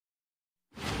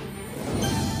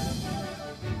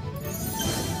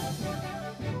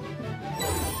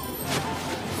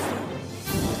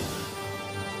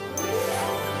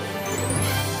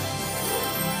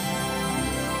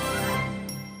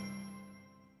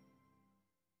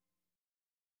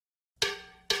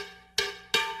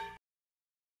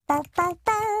Hey,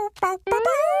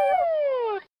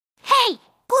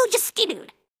 Blue just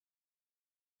skidooed.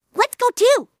 Let's go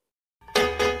too.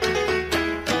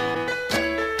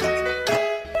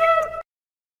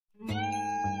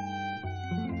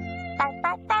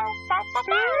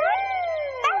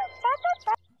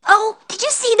 Oh, did you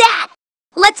see that?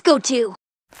 Let's go too.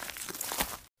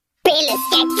 Let's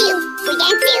get you. We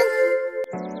get you.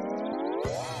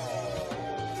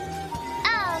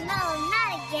 Oh no,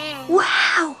 not again.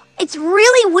 Wow, it's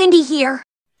really windy here.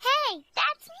 Hey,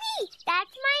 that's me.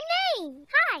 That's my name.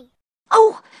 Hi.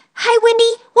 Oh, hi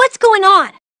Wendy. What's going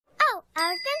on? Oh,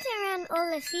 I was dancing around all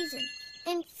the seasons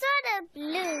and sort of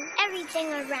blew everything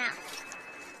around.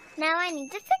 Now I need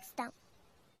to fix them.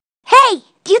 Hey,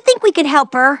 do you think we could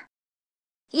help her?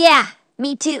 Yeah,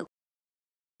 me too.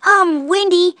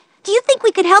 Wendy, do you think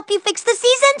we could help you fix the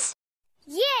seasons?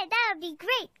 Yeah, that would be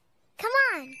great. Come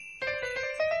on.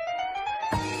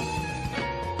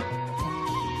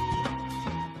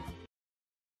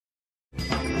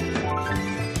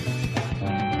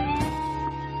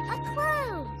 A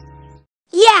clue.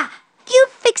 Yeah, you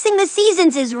fixing the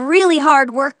seasons is really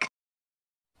hard work.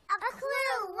 A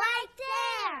clue right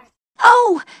there.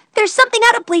 Oh, there's something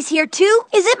out of place here too.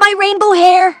 Is it my rainbow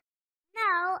hair?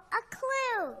 No, a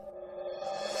clue.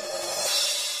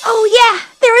 Oh yeah,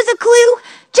 there is a clue.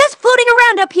 Just floating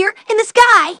around up here in the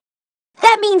sky.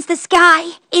 That means the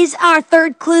sky is our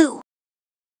third clue.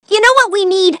 You know what we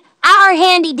need? Our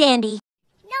handy dandy.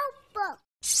 Notebook.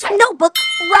 Notebook,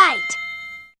 right.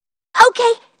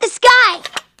 Okay, the sky.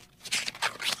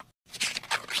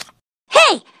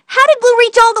 Hey, how did Blue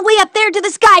reach all the way up there to the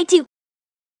sky too?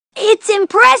 It's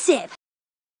impressive.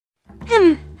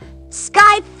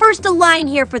 Sky first a line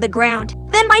here for the ground.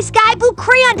 Then my sky blue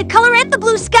crayon to color in the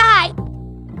blue sky.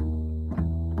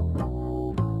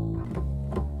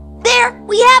 There,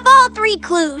 we have all three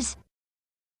clues.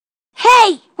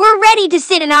 Hey, we're ready to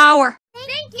sit an hour.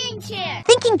 Thinking chair.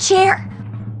 Thinking chair?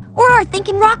 Or our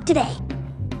thinking rock today?